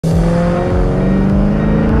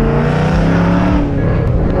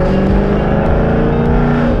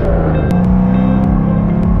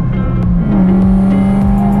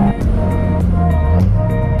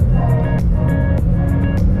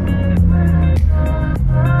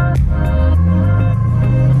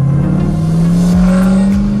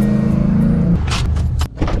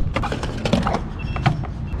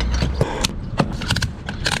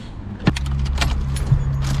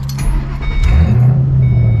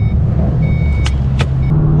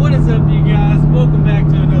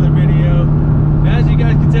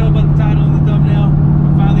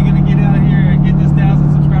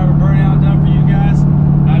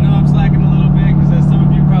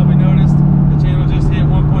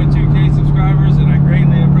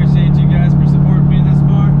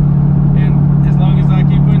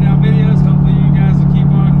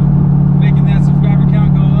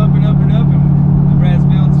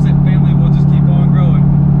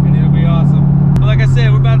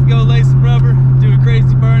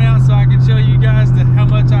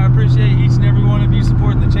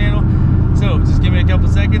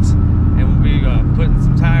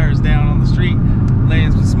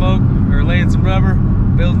smoke or laying some rubber,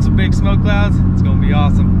 building some big smoke clouds. It's gonna be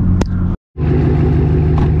awesome.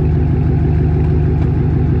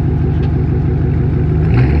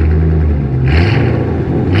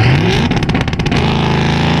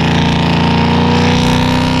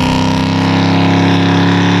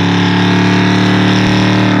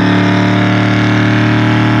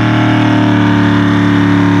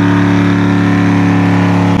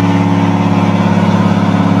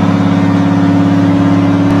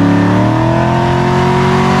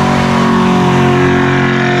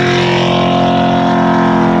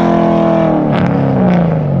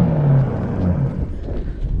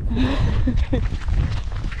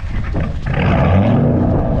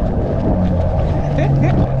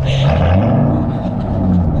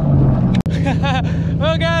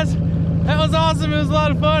 Well guys, that was awesome. It was a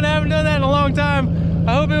lot of fun. I haven't done that in a long time.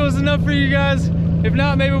 I hope it was enough for you guys. If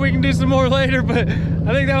not, maybe we can do some more later, but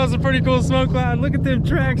I think that was a pretty cool smoke cloud. Look at them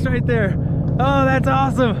tracks right there. Oh, that's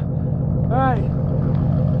awesome. All right,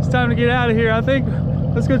 it's time to get out of here. I think,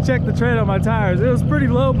 let's go check the tread on my tires. It was pretty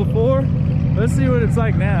low before. Let's see what it's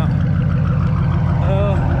like now.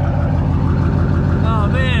 Oh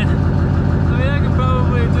man, I mean, I could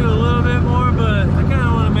probably do a little bit more, but I kind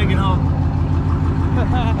of want to make it home.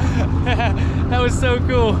 That was so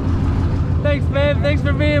cool. Thanks, babe. Thanks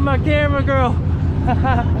for being my camera girl.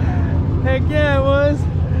 Heck yeah, it was.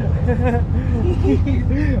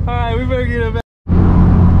 All right, we better get it back.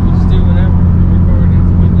 Just do whatever. Record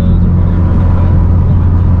these windows or whatever.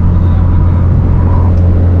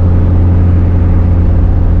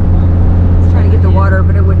 Trying to get the water,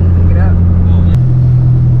 but it wouldn't pick it up. Oh, yeah.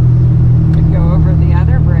 Could go over the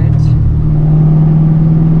other bridge.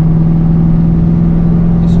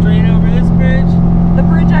 Straight over this bridge. The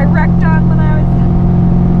bridge I wrecked on when I was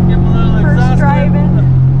Give them a little first exhaust. driving.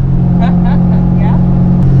 Yeah.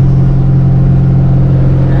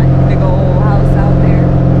 That big old house out there.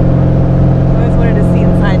 I always wanted to see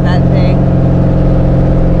inside that thing.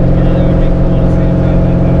 Yeah, that would be cool to see inside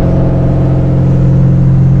that house.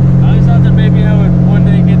 I always thought that maybe I would one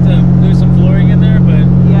day get to do some flooring in there, but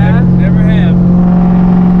Yeah. never have.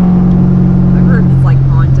 I've heard it's like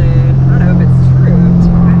haunted. I don't know if it's true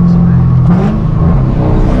too much, but.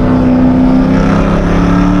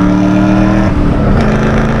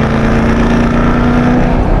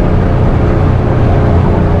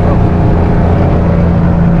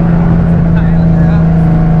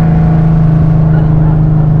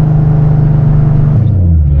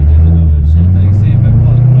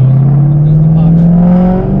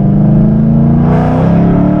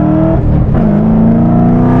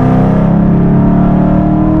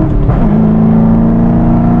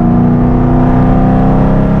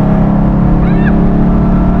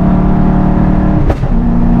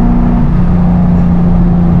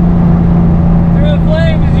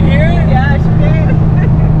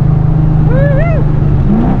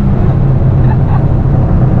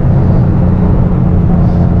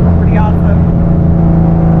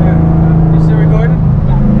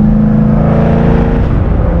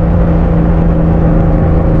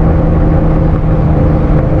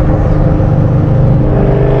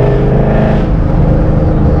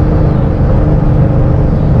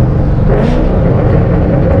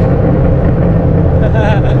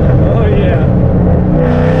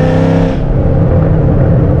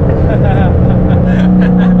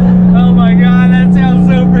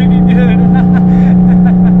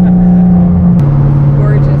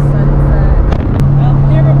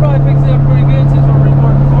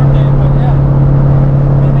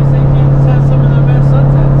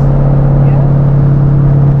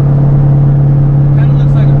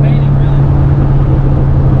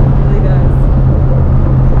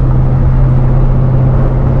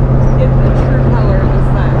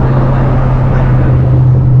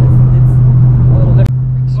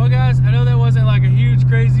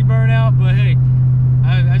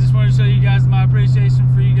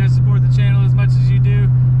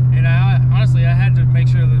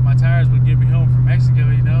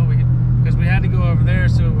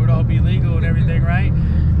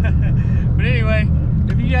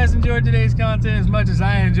 Enjoyed today's content as much as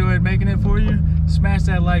I enjoyed making it for you, smash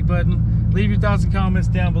that like button. Leave your thoughts and comments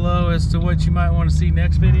down below as to what you might want to see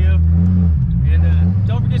next video. And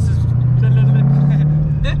don't forget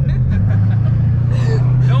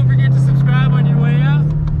to subscribe on your way out.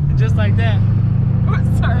 And just like that. Oh,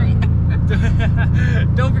 sorry.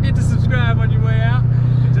 Don't forget to subscribe on your way out.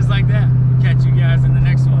 And just like that, we'll catch you guys in the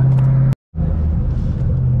next one.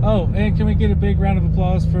 Oh, and can we get a big round of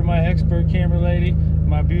applause for my expert camera lady,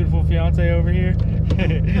 my beautiful fiance over here?